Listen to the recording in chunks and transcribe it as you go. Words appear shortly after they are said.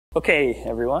Okay,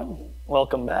 everyone,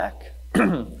 welcome back.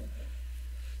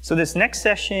 So this next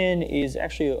session is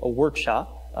actually a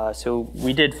workshop. So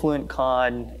we did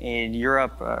FluentCon in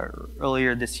Europe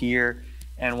earlier this year,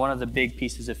 and one of the big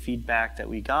pieces of feedback that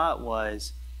we got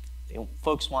was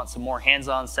folks want some more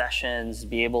hands-on sessions,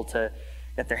 be able to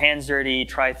get their hands dirty,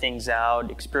 try things out,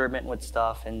 experiment with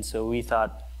stuff, and so we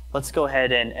thought, let's go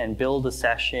ahead and build a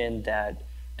session that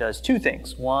does two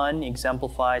things. One,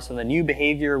 exemplifies some of the new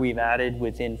behavior we've added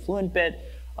within Fluent Bit.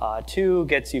 Two,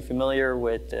 gets you familiar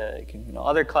with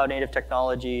other cloud-native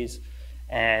technologies.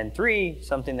 And three,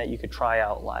 something that you could try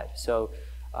out live. So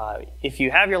if you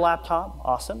have your laptop,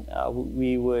 awesome.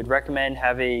 We would recommend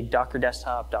have a Docker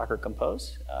desktop, Docker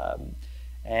Compose.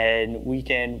 And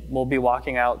we'll be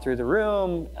walking out through the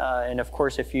room. And of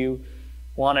course, if you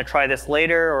want to try this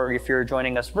later, or if you're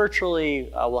joining us virtually,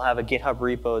 we'll have a GitHub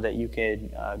repo that you can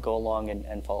go along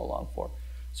and follow along for.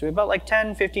 So we have about like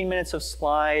 10, 15 minutes of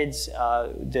slides.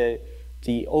 The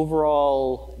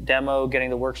overall demo, getting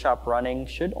the workshop running,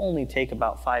 should only take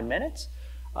about 5 minutes.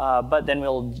 But then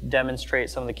we'll demonstrate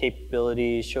some of the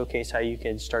capabilities, showcase how you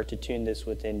can start to tune this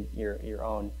within your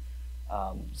own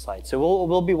slides. So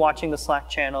we'll be watching the Slack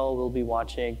channel. We'll be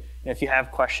watching. And if you have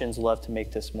questions, we'll love to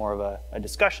make this more of a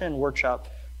discussion, workshop,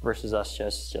 versus us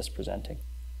just presenting.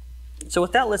 So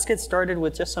with that, let's get started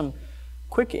with just some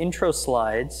quick intro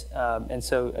slides. And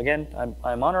so again, I'm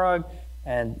Anurag,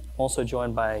 and also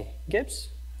joined by Gibbs,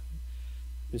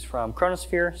 who's from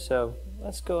Chronosphere. So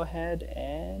let's go ahead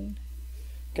and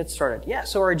get started. Yeah,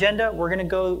 so our agenda, we're going to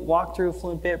go walk through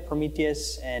Fluent Bit,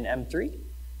 Prometheus, and M3.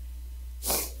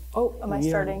 Oh, am I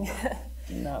starting?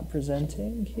 Not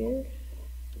presenting here.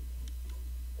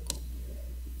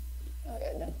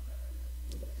 Okay, no.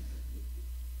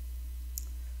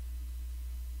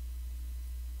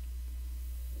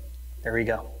 There we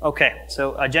go. Okay,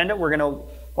 so agenda, we're going to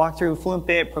walk through Fluent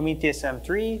Bit, Prometheus,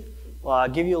 M3. We'll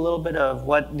give you a little bit of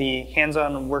what the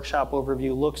hands-on workshop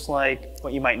overview looks like,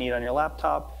 what you might need on your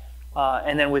laptop.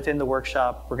 And then within the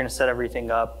workshop, we're going to set everything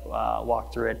up,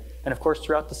 walk through it. And of course,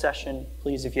 throughout the session,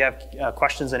 please, if you have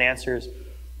questions and answers,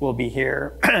 we'll be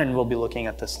here, and we'll be looking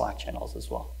at the Slack channels as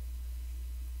well.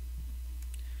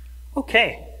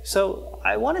 Okay, so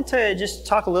I wanted to just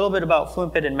talk a little bit about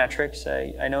Fluent Bit and metrics.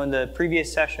 I know in the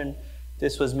previous session,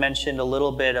 this was mentioned a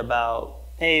little bit about,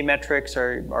 hey, metrics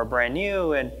are brand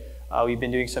new, and we've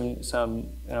been doing some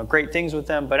great things with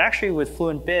them. But actually with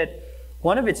Fluent Bit,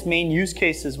 one of its main use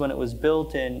cases when it was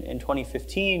built in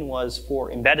 2015 was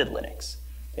for embedded Linux.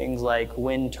 Things like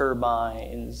wind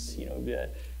turbines,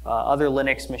 other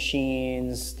Linux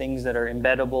machines, things that are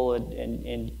embeddable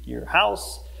in your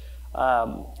house.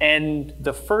 And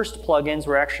the first plugins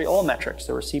were actually all metrics.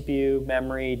 There were CPU,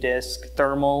 memory, disk,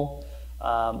 thermal,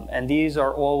 and these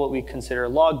are all what we consider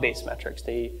log-based metrics.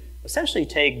 They essentially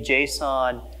take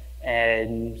JSON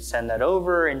and send that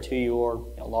over into your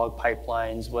log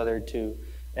pipelines, whether to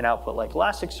an output like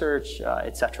Elasticsearch,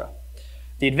 etc.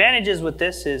 The advantages with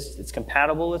this is it's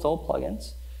compatible with all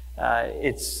plugins.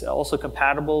 It's also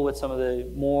compatible with some of the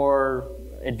more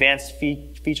advanced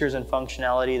features and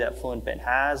functionality that Fluent Bit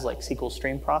has, like SQL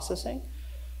stream processing.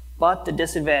 But the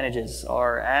disadvantages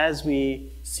are, as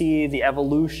we see the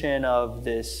evolution of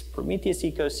this Prometheus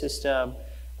ecosystem,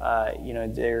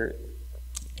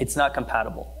 it's not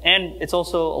compatible. And it's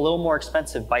also a little more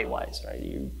expensive byte-wise, right?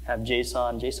 You have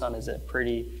JSON. JSON is a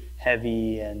pretty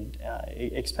heavy and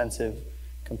expensive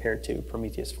compared to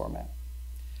Prometheus format.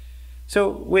 So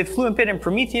with Fluent Bit and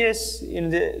Prometheus,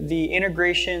 the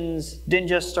integrations didn't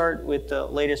just start with the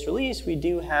latest release. We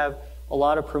do have a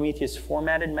lot of Prometheus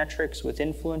formatted metrics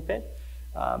within Fluent Bit.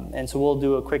 And so we'll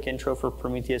do a quick intro for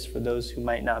Prometheus for those who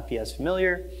might not be as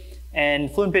familiar.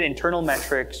 And Fluent Bit internal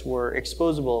metrics were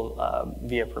exposable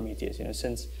via Prometheus,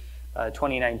 since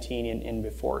 2019 and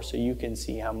before. So you can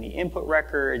see how many input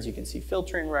records, you can see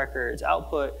filtering records,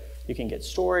 output, you can get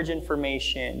storage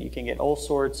information, you can get all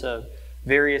sorts of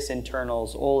various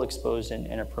internals, all exposed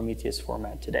in a Prometheus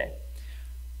format today.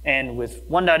 And with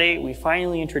 1.8, we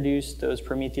finally introduced those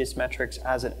Prometheus metrics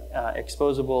as an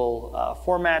exposable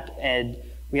format, and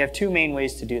we have two main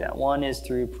ways to do that. One is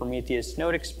through Prometheus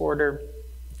Node Exporter.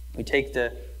 We take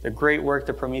the great work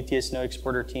the Prometheus Node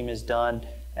Exporter team has done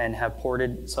and have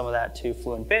ported some of that to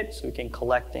Fluent Bit, so we can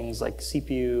collect things like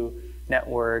CPU,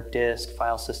 network, disk,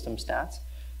 file system stats.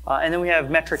 And then we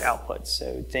have metric outputs,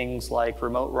 so things like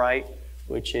remote write,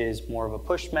 which is more of a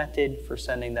push method for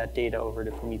sending that data over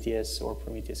to Prometheus or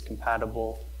Prometheus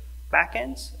compatible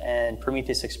backends, and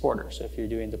Prometheus Exporter, so if you're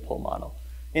doing the pull model.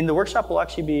 In the workshop, we'll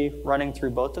actually be running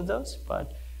through both of those,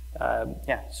 but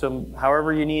so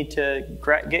however you need to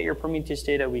get your Prometheus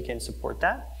data, we can support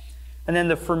that. And then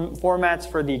the formats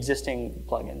for the existing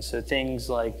plugins. So things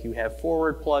like you have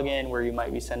forward plugin where you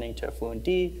might be sending to Fluent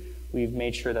D. We've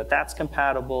made sure that that's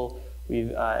compatible.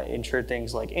 We've ensured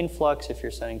things like influx if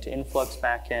you're sending to influx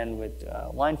backend with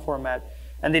line format.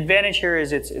 And the advantage here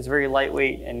is it's very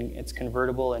lightweight and it's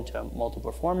convertible into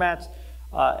multiple formats.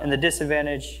 And the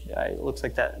disadvantage, it looks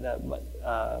like that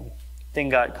thing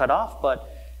got cut off, but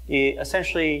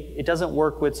essentially it doesn't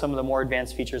work with some of the more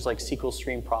advanced features like SQL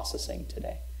stream processing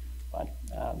today. But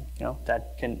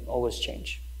that can always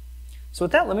change. So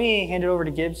with that, let me hand it over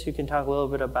to Gibbs, who can talk a little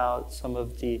bit about some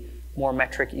of the more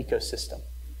metric ecosystem.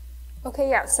 Okay,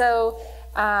 yeah. So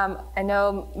I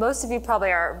know most of you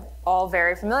probably are all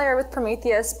very familiar with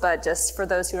Prometheus, but just for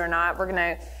those who are not, we're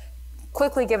going to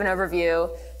quickly give an overview.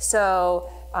 So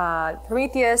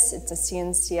Prometheus, it's a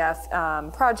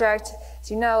CNCF project. As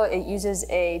you know, it uses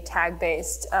a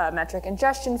tag-based metric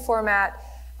ingestion format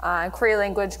and query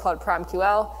language called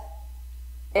PromQL.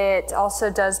 It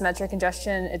also does metric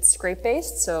ingestion. It's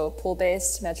scrape-based, so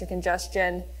pool-based metric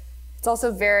ingestion. It's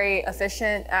also very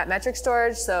efficient at metric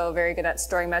storage, so very good at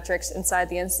storing metrics inside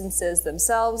the instances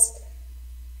themselves.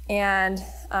 And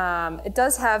it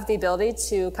does have the ability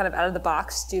to kind of out of the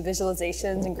box do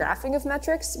visualizations and graphing of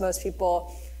metrics. Most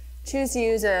people choose to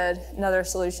use another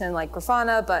solution like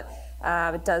Grafana, but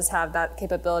it does have that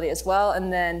capability as well.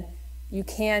 And then you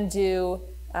can do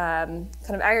kind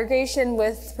of aggregation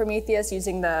with Prometheus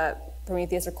using the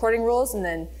Prometheus recording rules and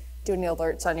then doing the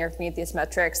alerts on your Prometheus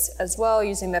metrics as well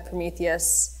using the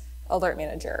Prometheus alert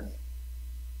manager.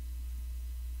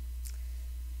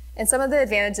 And some of the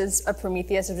advantages of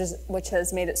Prometheus, which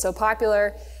has made it so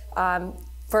popular,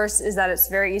 first is that it's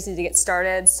very easy to get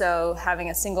started. So having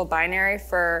a single binary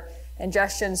for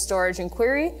ingestion, storage, and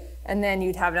query, and then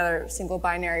you'd have another single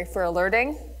binary for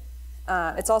alerting.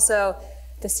 It's also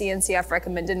the CNCF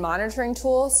recommended monitoring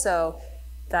tool, so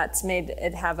that's made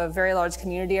it have a very large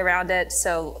community around it.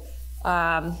 So,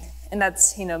 and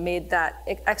that's made that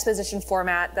exposition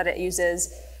format that it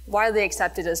uses widely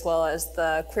accepted, as well as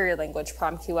the query language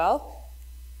PromQL.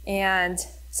 And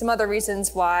some other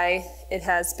reasons why it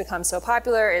has become so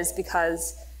popular is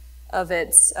because of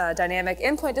its dynamic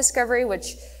endpoint discovery,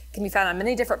 which can be found on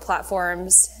many different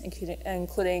platforms,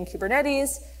 including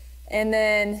Kubernetes. And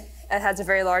then it has a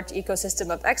very large ecosystem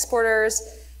of exporters,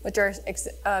 which are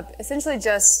essentially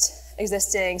just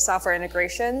existing software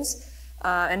integrations.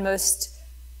 And most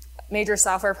major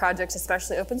software projects,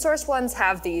 especially open source ones,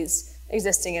 have these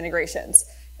existing integrations.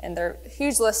 And there are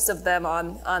huge lists of them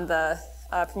on the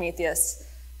Prometheus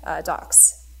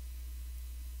docs.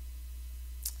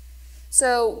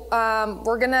 So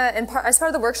we're gonna, as part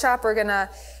of the workshop, we're gonna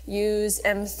use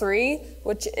M3,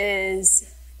 which is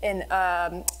an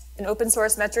open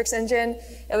source metrics engine.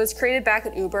 It was created back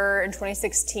at Uber in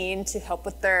 2016 to help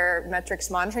with their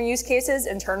metrics monitoring use cases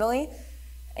internally.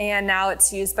 And now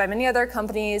it's used by many other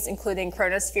companies, including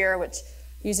Chronosphere, which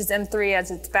uses M3 as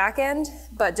its backend.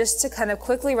 But just to kind of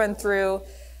quickly run through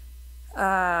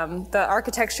the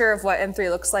architecture of what M3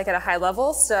 looks like at a high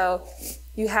level. So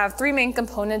you have three main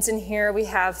components in here. We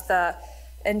have the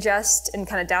ingest and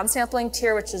kind of downsampling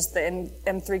tier, which is the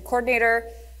M3 coordinator.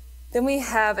 Then we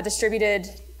have a distributed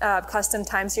custom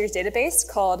time series database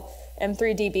called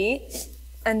M3DB.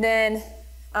 And then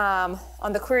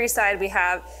on the query side, we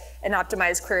have an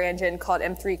optimized query engine called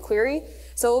M3 Query.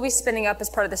 So we'll be spinning up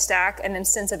as part of the stack an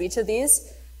instance of each of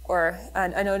these, or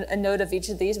a node of each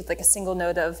of these with like a single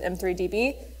node of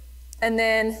M3DB. And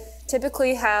then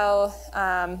typically how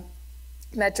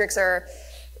metrics are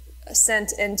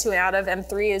sent into and out of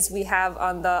M3 is we have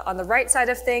on the right side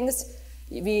of things,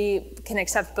 we can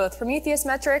accept both Prometheus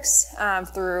metrics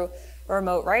through a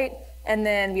remote write, and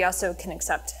then we also can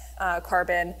accept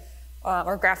Carbon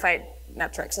or Graphite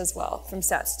metrics as well from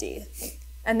StatsD.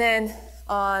 And then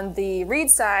on the read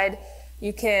side,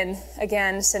 you can,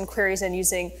 again, send queries in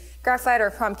using Graphite or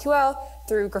PromQL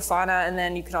through Grafana, and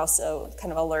then you can also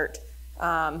kind of alert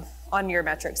on your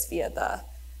metrics via the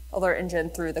alert engine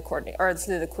through the coordinate or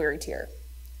through the query tier.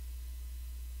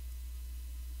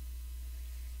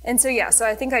 And so yeah, so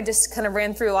I think I just kind of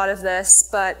ran through a lot of this,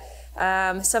 but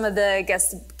some of the, I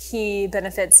guess, key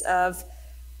benefits of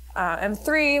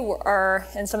M3 are,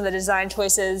 and some of the design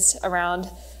choices around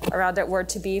it were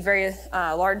to be very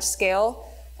large scale,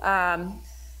 and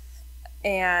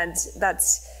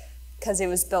that's because it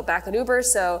was built back at Uber.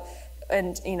 So,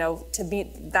 and to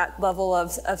meet that level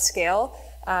of scale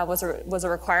was a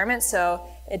requirement. So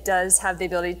it does have the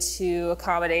ability to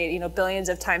accommodate billions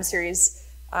of time series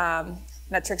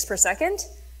metrics per second.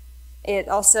 It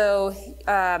also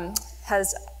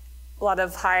has a lot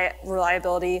of high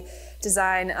reliability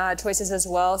design choices as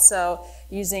well. So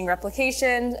using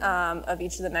replication of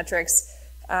each of the metrics,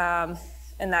 and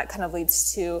that kind of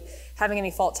leads to having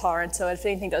any fault tolerance. So if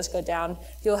anything does go down,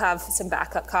 you'll have some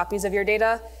backup copies of your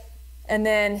data. And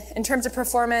then in terms of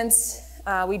performance,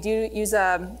 we do use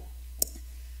a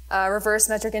reverse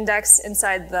metric index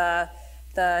inside the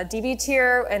DB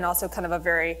tier, and also kind of a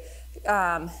very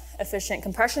efficient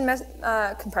compression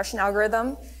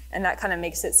algorithm, and that kind of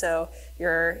makes it so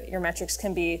your metrics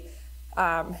can be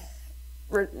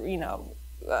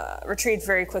retrieved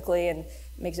very quickly and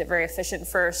makes it very efficient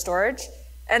for storage.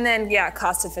 And then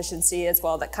cost efficiency as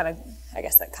well. That kind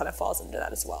of falls into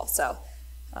that as well. So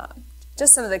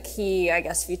just some of the key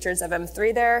features of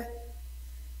M3 there.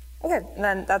 Okay, and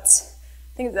then I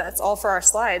think that's all for our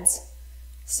slides.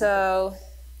 So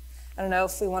I don't know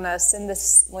if we want to send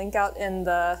this link out in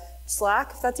the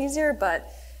Slack, if that's easier, but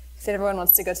if everyone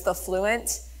wants to go to the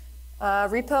Fluent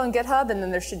repo and GitHub, and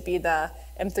then there should be the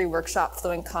M3 workshop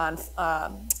Fluent Conf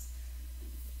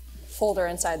folder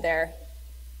inside there.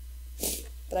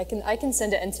 But I can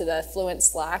send it into the Fluent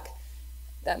Slack.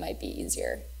 That might be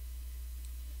easier.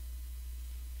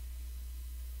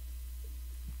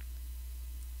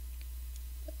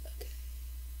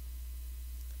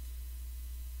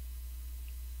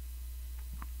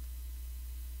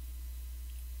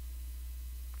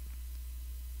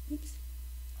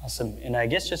 Awesome. And I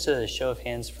guess just a show of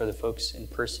hands for the folks in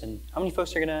person. How many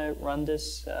folks are going to run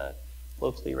this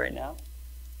locally right now?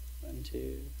 1,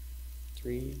 2,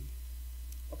 3.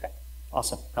 Okay.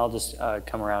 Awesome. I'll just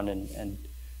come around and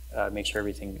make sure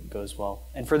everything goes well.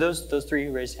 And for those 3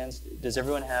 who raised hands, does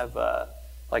everyone have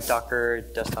like Docker,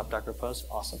 desktop Docker posts?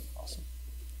 Awesome. Awesome.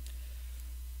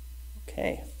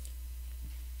 Okay.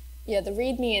 Yeah, the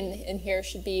README in here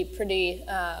should be pretty,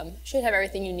 should have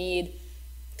everything you need.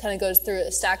 Kind of goes through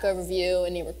a stack overview,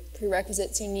 any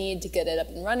prerequisites you need to get it up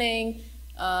and running.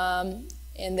 And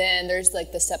then there's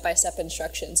like the step-by-step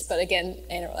instructions. But again,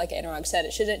 like Anurag said,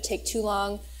 it shouldn't take too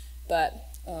long, but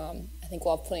I think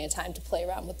we'll have plenty of time to play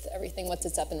around with everything once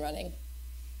it's up and running.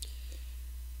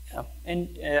 Yeah,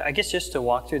 and I guess just to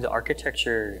walk through the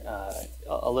architecture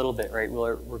a little bit, right?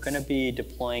 We're going to be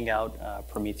deploying out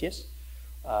Prometheus.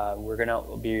 We're going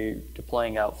to be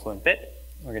deploying out Fluent Bit.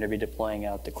 We're going to be deploying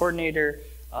out the coordinator.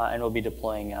 And we'll be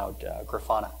deploying out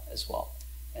Grafana as well.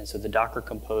 And so the Docker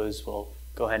Compose will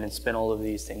go ahead and spin all of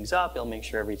these things up. It'll make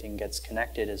sure everything gets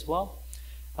connected as well.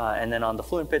 And then on the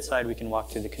Fluent Bit side, we can walk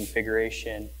through the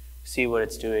configuration, see what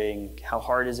it's doing, how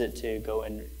hard is it to go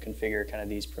and configure kind of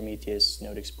these Prometheus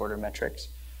node exporter metrics.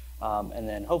 And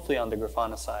then hopefully on the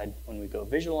Grafana side, when we go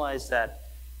visualize that,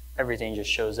 everything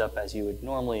just shows up as you would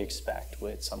normally expect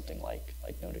with something like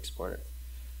node exporter.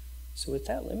 So with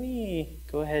that, let me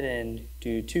go ahead and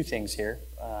do 2 things here.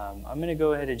 I'm going to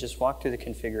go ahead and just walk through the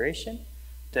configuration.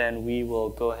 Then we will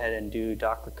go ahead and do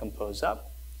Docker Compose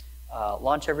up,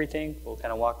 launch everything. We'll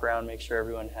kind of walk around, make sure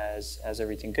everyone has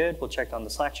everything good. We'll check on the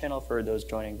Slack channel for those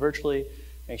joining virtually,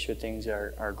 make sure things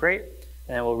are great.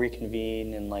 And then we'll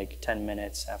reconvene in like 10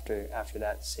 minutes after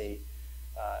that to see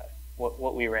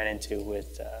what we ran into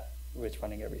with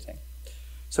running everything.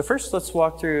 So first, let's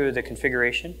walk through the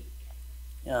configuration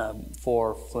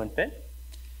for Fluent Bit.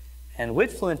 And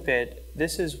with Fluent Bit,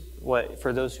 this is what,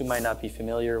 for those who might not be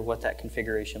familiar, what that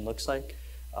configuration looks like.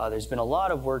 There's been a lot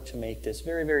of work to make this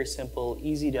very, very simple,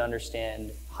 easy to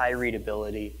understand, high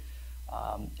readability.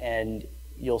 And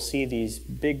you'll see these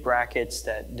big brackets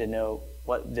that denote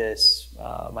what this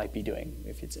might be doing.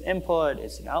 If it's an input,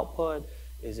 it's an output,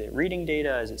 is it reading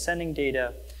data, is it sending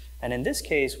data? And in this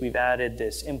case, we've added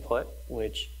this input,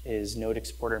 which is node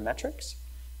exporter metrics.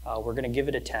 We're going to give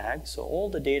it a tag. So all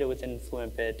the data within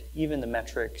Fluent Bit, even the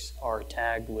metrics, are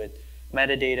tagged with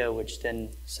metadata, which then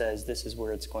says this is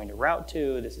where it's going to route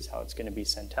to, this is how it's going to be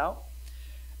sent out.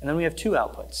 And then we have 2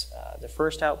 outputs. The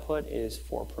first output is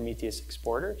for Prometheus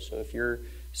Exporter. So if you're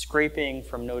scraping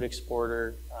from Node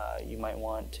Exporter, you might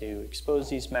want to expose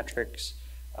these metrics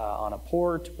on a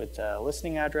port with a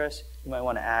listening address. You might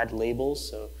want to add labels.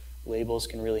 So labels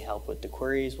can really help with the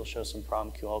queries. We'll show some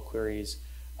PromQL queries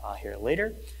here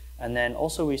later. And then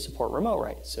also we support remote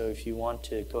write. So if you want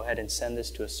to go ahead and send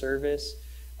this to a service,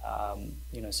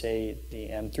 say the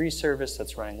M3 service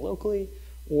that's running locally,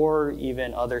 or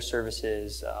even other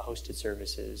services, hosted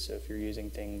services. So if you're using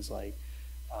things like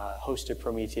hosted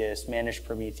Prometheus, managed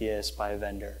Prometheus by a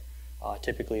vendor,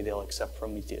 typically they'll accept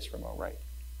Prometheus remote write.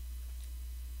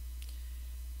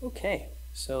 Okay,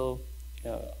 so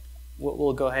what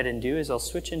we'll go ahead and do is I'll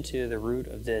switch into the root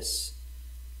of this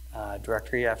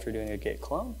directory after doing a git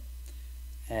clone.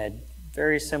 And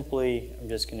very simply, I'm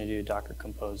just going to do Docker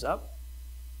Compose up.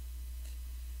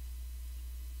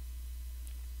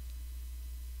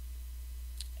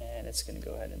 it's going to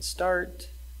go ahead and start.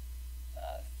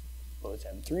 Both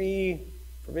M3,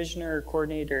 provisioner,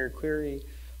 coordinator, query,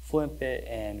 Fluent Bit,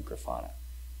 and Grafana.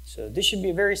 So this should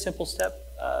be a very simple step,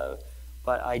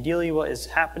 but ideally what is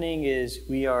happening is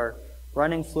we are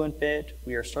running Fluent Bit,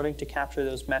 we are starting to capture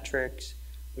those metrics,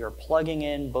 we are plugging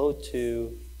in both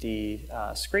to the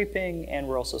scraping, and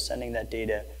we're also sending that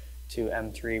data to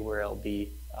M3 where it'll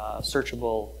be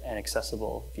searchable and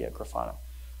accessible via Grafana.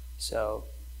 So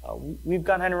we've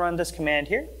gone ahead and run this command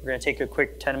here. We're going to take a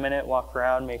quick 10-minute walk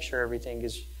around, make sure everything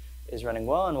is running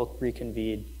well, and we'll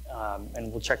reconvene,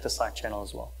 and we'll check the Slack channel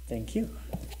as well. Thank you.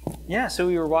 Yeah, so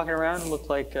we were walking around. It looked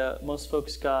like most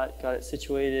folks got it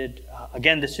situated.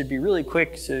 Again, this should be really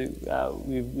quick. So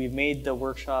we've made the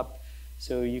workshop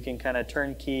so you can kind of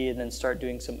turnkey and then start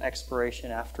doing some exploration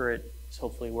after it's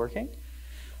hopefully working.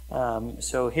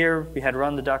 So here we had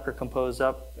run the Docker Compose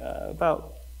up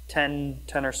about 10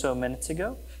 or so minutes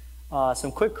ago.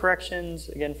 Some quick corrections,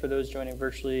 again, for those joining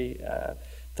virtually.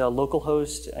 The local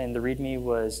host in the README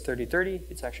was 3030.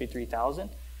 It's actually 3000.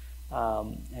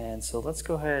 And so let's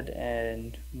go ahead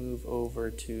and move over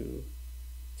to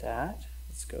that.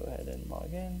 Let's go ahead and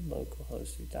log in,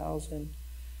 localhost 3000.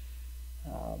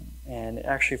 And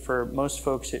actually for most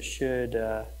folks, it should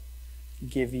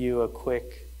give you a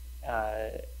quick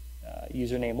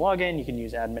username login. You can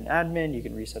use admin, you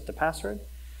can reset the password.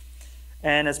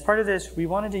 And as part of this, we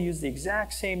wanted to use the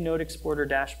exact same node exporter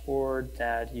dashboard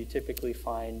that you typically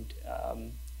find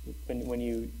when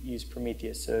you use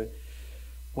Prometheus. So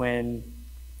when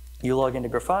you log into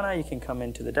Grafana, you can come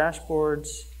into the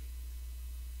dashboards.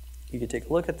 You can take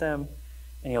a look at them,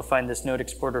 and you'll find this node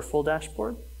exporter full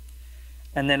dashboard.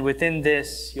 And then within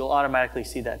this, you'll automatically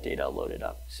see that data loaded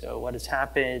up. So what has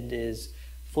happened is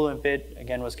Fluent Bit,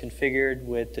 again, was configured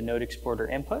with the node exporter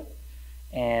input.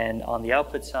 And on the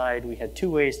output side, we had two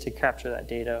ways to capture that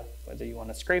data, whether you want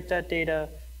to scrape that data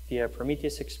via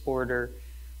Prometheus exporter,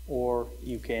 or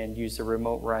you can use the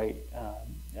remote write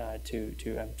to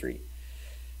M3.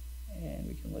 And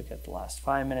we can look at the last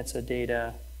 5 minutes of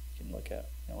data. You can look at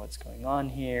what's going on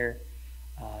here.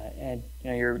 And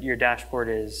your dashboard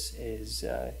is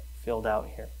filled out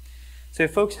here. So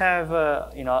if folks have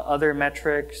other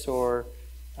metrics or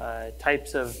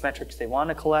types of metrics they want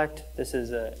to collect, this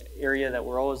is an area that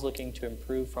we're always looking to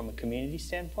improve from a community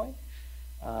standpoint.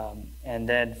 And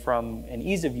then from an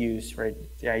ease of use, right,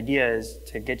 the idea is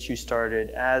to get you started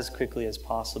as quickly as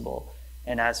possible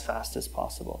and as fast as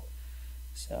possible.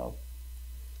 So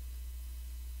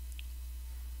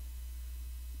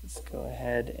let's go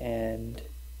ahead and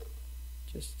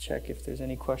just check if there's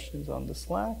any questions on the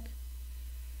Slack.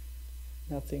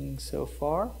 Nothing so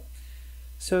far.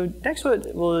 So next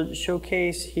what we'll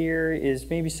showcase here is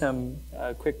maybe some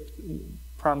quick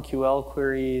PromQL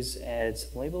queries and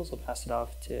some labels. I'll pass it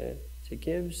off to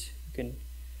Gibbs. You can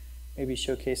maybe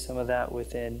showcase some of that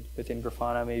within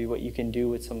Grafana, maybe what you can do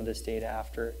with some of this data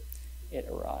after it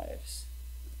arrives.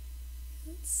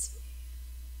 Let's see.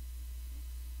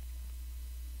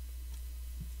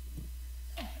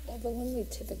 Well, the one we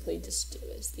typically just do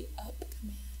is the up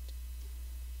command.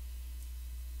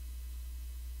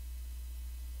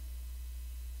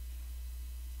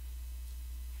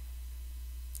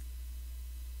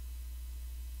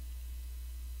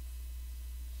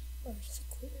 Where's the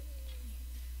query?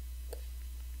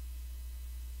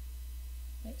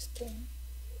 Next thing.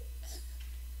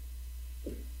 I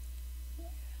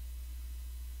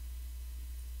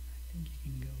think you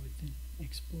can go within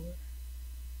Explorer.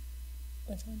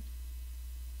 Which one?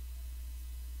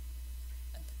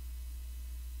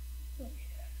 Oh, yeah.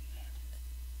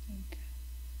 Okay.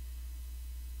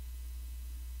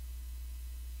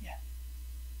 Yeah.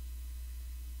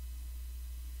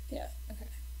 Yeah, okay.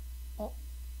 Oh,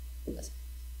 listen.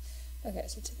 Okay,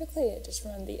 so typically it just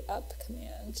run the up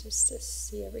command just to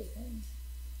see everything.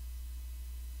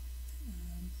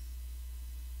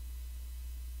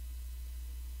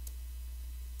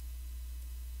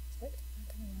 Is that not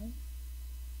going to run?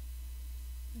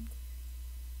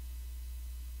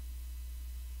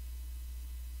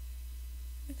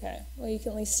 Okay, well you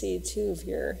can at least see two of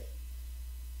your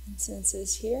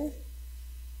instances here.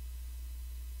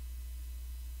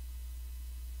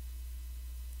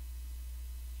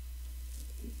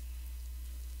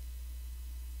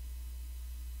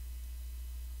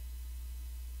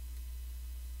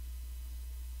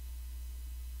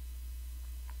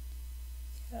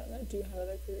 I don't know, do you have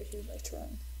other queries you'd like to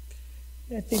run?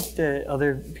 I think the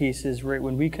other piece is, right,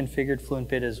 when we configured Fluent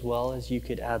Bit as well, as you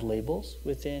could add labels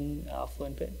within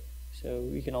Fluent Bit. So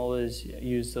we can always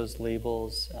use those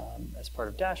labels as part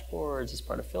of dashboards, as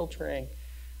part of filtering.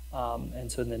 And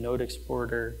so in the node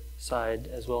exporter side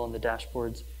as well in the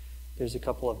dashboards, there's a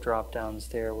couple of drop downs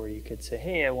there where you could say,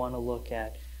 hey, I want to look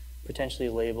at potentially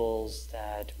labels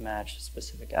that match a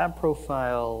specific app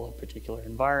profile, a particular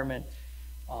environment.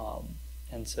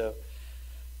 And so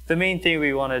the main thing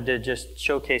we wanted to just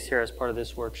showcase here as part of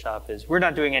this workshop is we're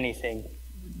not doing anything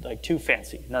like too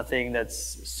fancy, nothing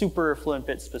that's super Fluent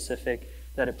Bit specific,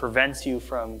 that it prevents you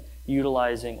from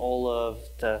utilizing all of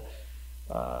the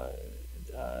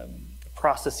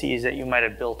processes that you might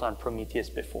have built on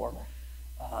Prometheus before.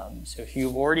 So if you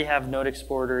already have Node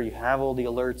Exporter, you have all the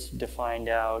alerts defined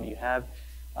out, you have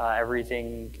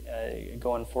everything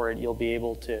going for it, you'll be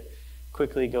able to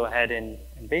quickly go ahead and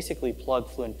basically plug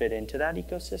Fluent Bit into that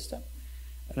ecosystem.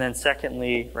 And then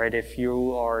secondly, right, if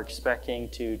you are expecting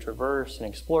to traverse and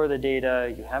explore the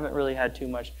data, you haven't really had too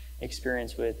much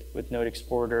experience with Node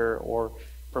Exporter or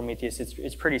Prometheus,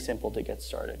 it's pretty simple to get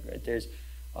started, right? There's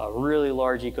a really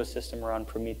large ecosystem around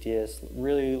Prometheus,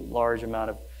 really large amount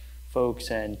of folks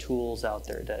and tools out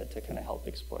there to kind of help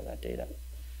explore that data.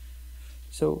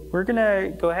 So we're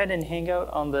gonna go ahead and hang out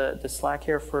on the Slack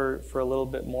here for a little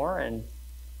bit more and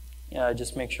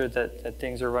just make sure that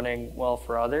things are running well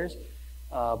for others.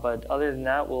 But other than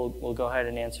that, we'll go ahead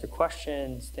and answer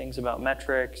questions, things about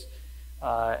metrics,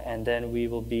 and then we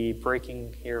will be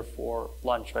breaking here for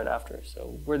lunch right after.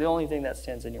 So we're the only thing that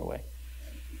stands in your way.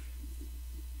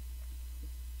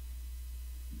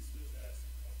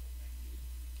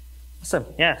 Awesome.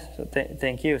 Yeah. So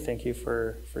thank you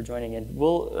for joining in.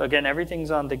 Again,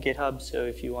 everything's on the GitHub. So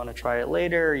if you want to try it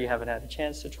later, you haven't had a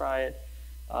chance to try it,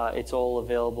 it's all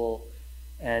available.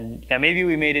 And yeah, maybe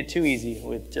we made it too easy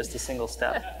with just a single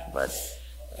step, but.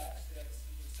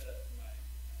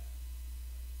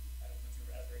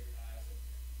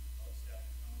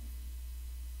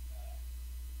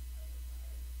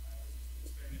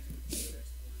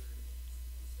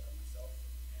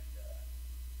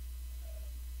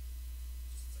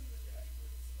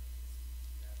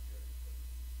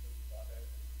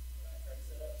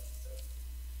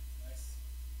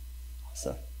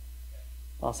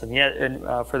 Awesome. Yeah,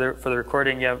 and for the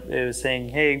recording, yeah, it was saying,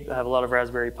 hey, I have a lot of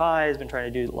Raspberry Pis, been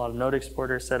trying to do a lot of Node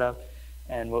Exporter setup,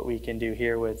 and what we can do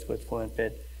here with Fluent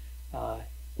Bit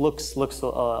looks a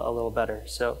little better.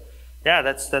 So, yeah,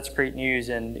 that's great news,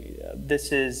 and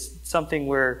this is something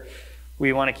where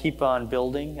we want to keep on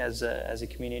building as a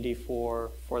community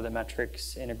for the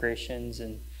metrics integrations,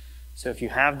 and so if you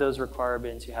have those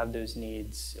requirements, you have those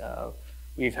needs,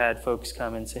 we've had folks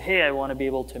come and say, hey, I want to be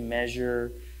able to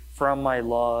measure from my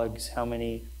logs how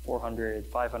many 400,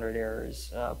 500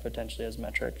 errors potentially as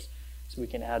metrics. So we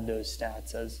can add those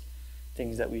stats as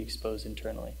things that we expose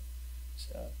internally.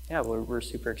 So yeah, we're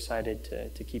super excited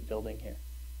to keep building here.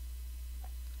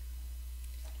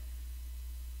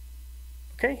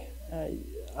 Okay,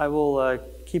 I will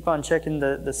keep on checking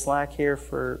the Slack here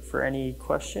for any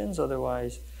questions.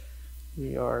 Otherwise,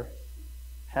 we are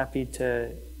happy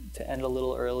to end a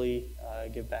little early,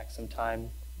 give back some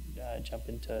time, jump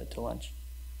into lunch.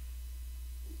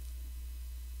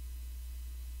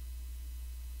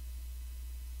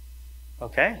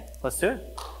 Okay, let's do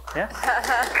it.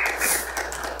 Yeah.